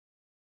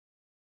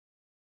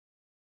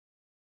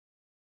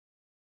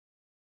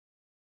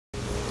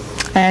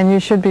And you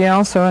should be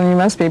also, and you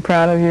must be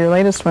proud of your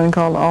latest one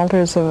called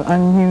Altars of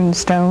Unhewn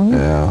Stone.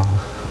 Yeah.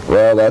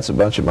 Well, that's a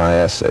bunch of my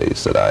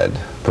essays that I had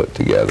put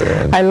together.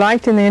 And I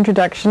liked in the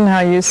introduction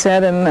how you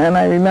said, and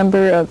I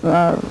remember,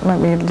 let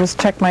me just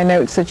check my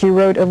notes, that you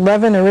wrote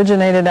 11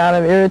 originated out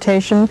of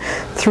irritation,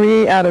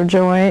 3 out of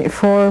joy,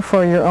 4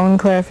 for your own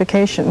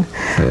clarification.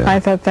 Yeah. I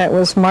thought that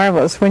was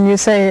marvelous. When you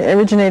say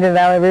originated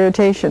out of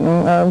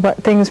irritation, what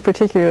things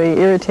particularly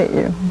irritate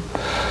you?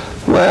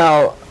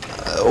 Well,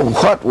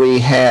 what we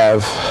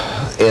have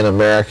in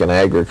American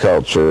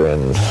agriculture,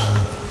 and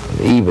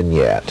even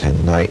yet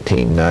in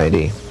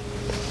 1990,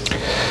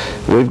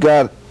 we've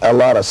got a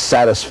lot of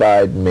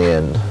satisfied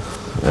men,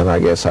 and I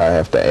guess I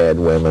have to add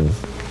women,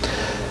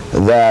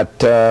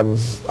 that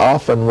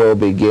often will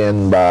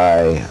begin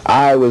by,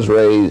 I was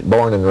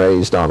born and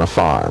raised on a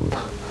farm.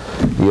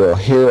 You'll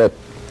hear it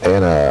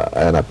in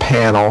a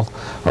panel,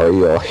 or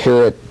you'll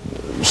hear it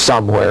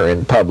somewhere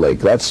in public.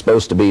 That's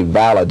supposed to be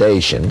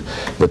validation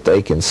that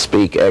they can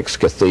speak ex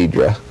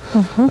cathedra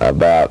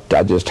about.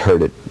 I just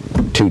heard it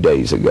 2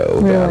 days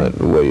ago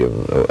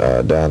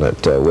down at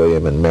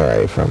William and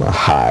Mary from a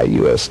high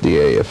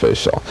USDA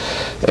official,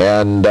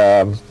 and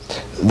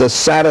the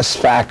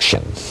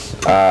satisfaction.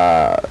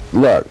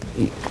 Look,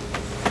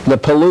 the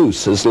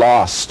Palouse has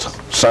lost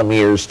some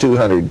years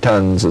 200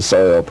 tons of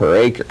soil per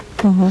acre.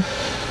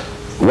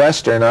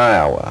 Western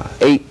Iowa,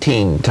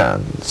 18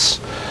 tons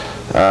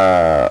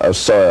of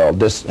soil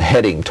just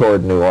heading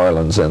toward New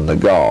Orleans and the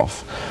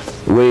Gulf.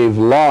 We've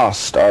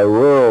lost our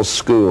rural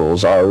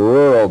schools, our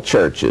rural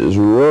churches,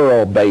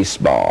 rural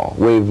baseball.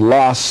 We've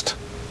lost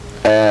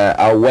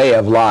a way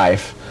of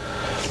life.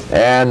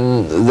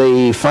 And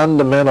the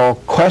fundamental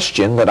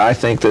question that I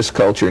think this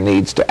culture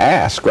needs to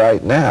ask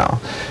right now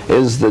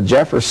is the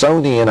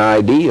Jeffersonian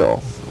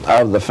ideal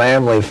of the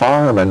family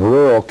farm and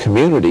rural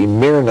community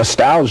mere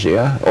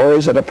nostalgia, or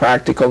is it a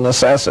practical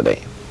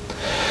necessity?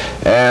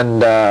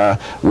 And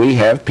we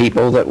have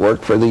people that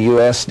work for the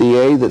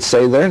USDA that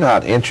say they're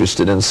not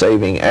interested in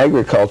saving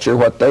agriculture.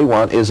 What they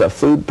want is a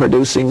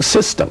food-producing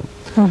system.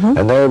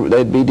 And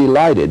they'd be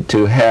delighted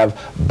to have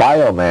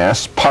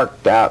biomass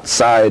parked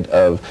outside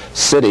of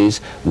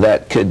cities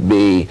that could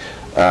be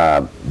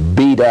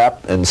beat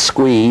up and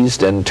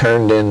squeezed and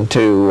turned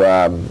into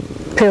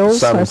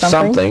pills or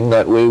something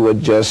that we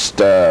would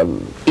just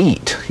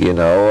eat, you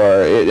know,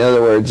 or in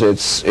other words,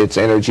 it's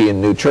energy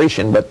and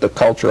nutrition, but the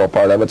cultural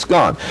part of it's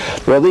gone.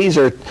 Well, these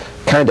are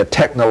kind of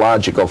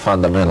technological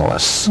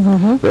fundamentalists.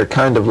 They're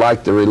kind of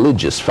like the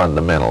religious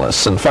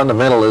fundamentalists, and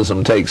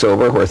fundamentalism takes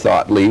over where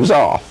thought leaves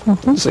off,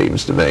 it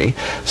seems to me.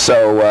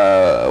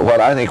 So what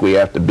I think we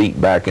have to beat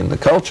back in the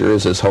culture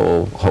is this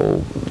whole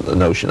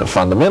notion of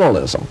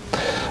fundamentalism,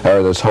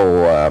 or this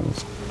whole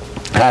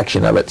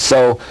action of it.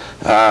 So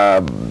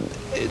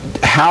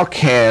how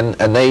can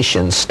a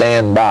nation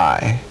stand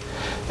by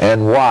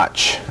and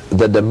watch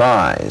the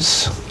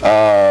demise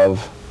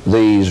of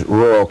these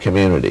rural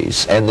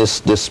communities and this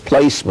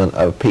displacement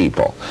of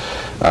people?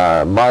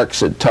 Marx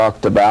had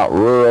talked about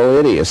rural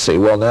idiocy.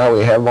 Well, now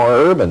we have more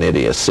urban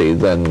idiocy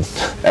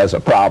as a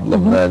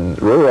problem than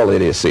rural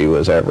idiocy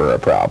was ever a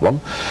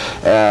problem.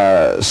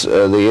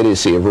 The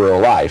idiocy of rural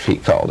life, he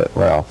called it.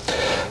 Well,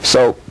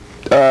 so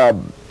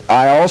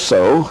I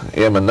also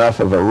am enough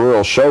of a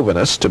rural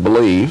chauvinist to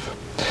believe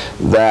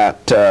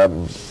that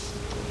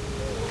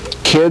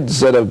kids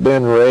that have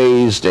been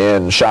raised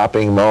in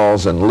shopping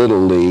malls and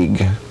Little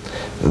League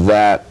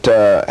that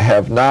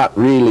have not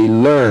really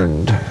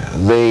learned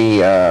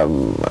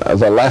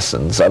the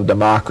lessons of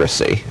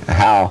democracy,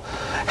 how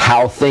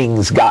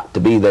things got to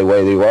be the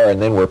way they were,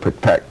 and then we're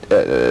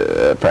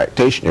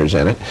practitioners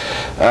in it.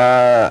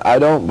 I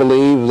don't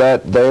believe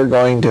that they're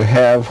going to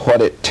have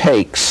what it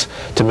takes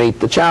to meet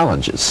the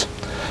challenges.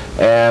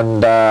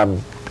 And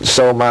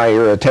so my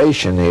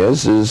irritation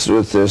is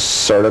with this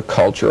sort of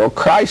cultural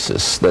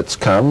crisis that's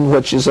come,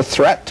 which is a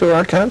threat to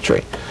our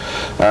country.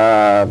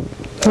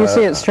 You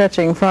see it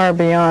stretching far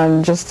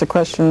beyond just the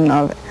question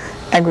of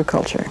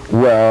agriculture.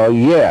 Well,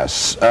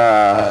 yes,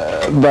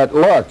 but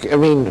look, I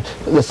mean,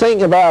 the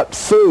thing about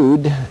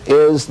food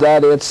is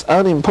that it's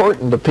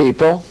unimportant to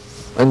people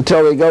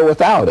until they go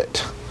without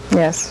it.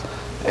 Yes.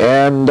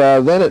 And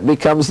then it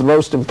becomes the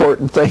most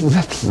important thing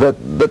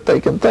that they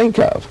can think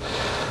of.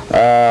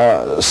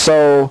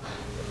 So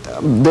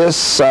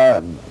this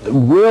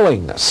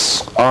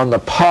willingness on the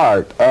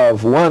part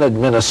of one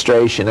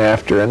administration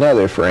after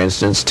another, for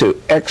instance, to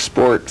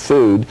export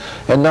food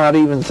and not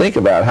even think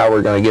about how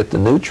we're going to get the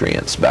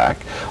nutrients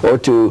back, or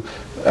to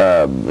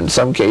in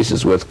some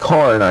cases with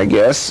corn, I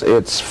guess,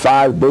 it's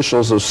 5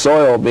 bushels of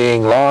soil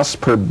being lost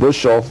per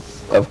bushel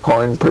of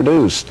corn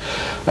produced.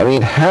 I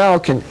mean, how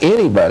can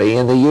anybody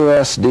in the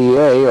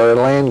USDA or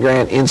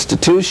land-grant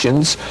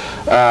institutions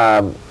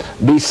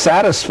be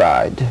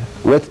satisfied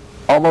with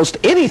almost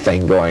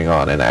anything going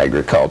on in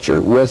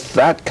agriculture with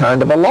that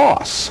kind of a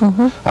loss?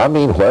 I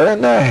mean, where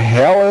in the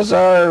hell is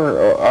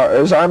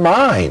our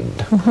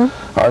mind,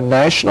 our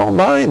national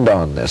mind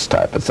on this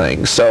type of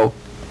thing? So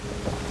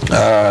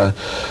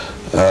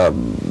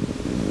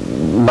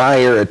my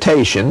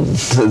irritation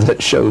that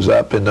shows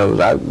up in those,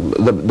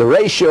 the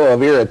ratio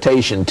of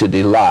irritation to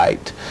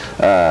delight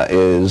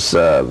is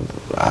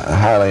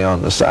highly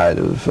on the side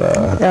of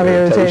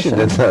irritation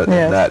in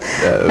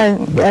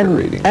that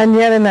reading. And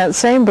yet in that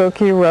same book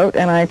you wrote,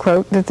 and I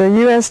quote, that the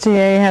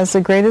USDA has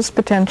the greatest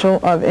potential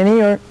of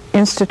any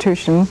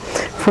institution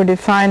for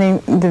defining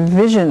the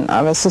vision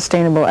of a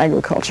sustainable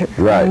agriculture.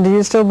 Right. And do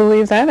you still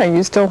believe that? Are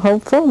you still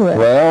hopeful? That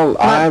well,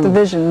 not the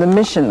vision, the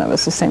mission of a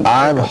sustainable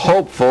agriculture. I'm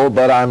hopeful,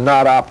 but I'm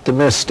not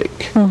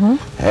optimistic.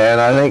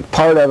 And I think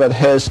part of it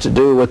has to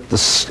do with the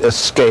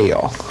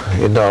scale.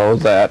 You know,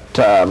 that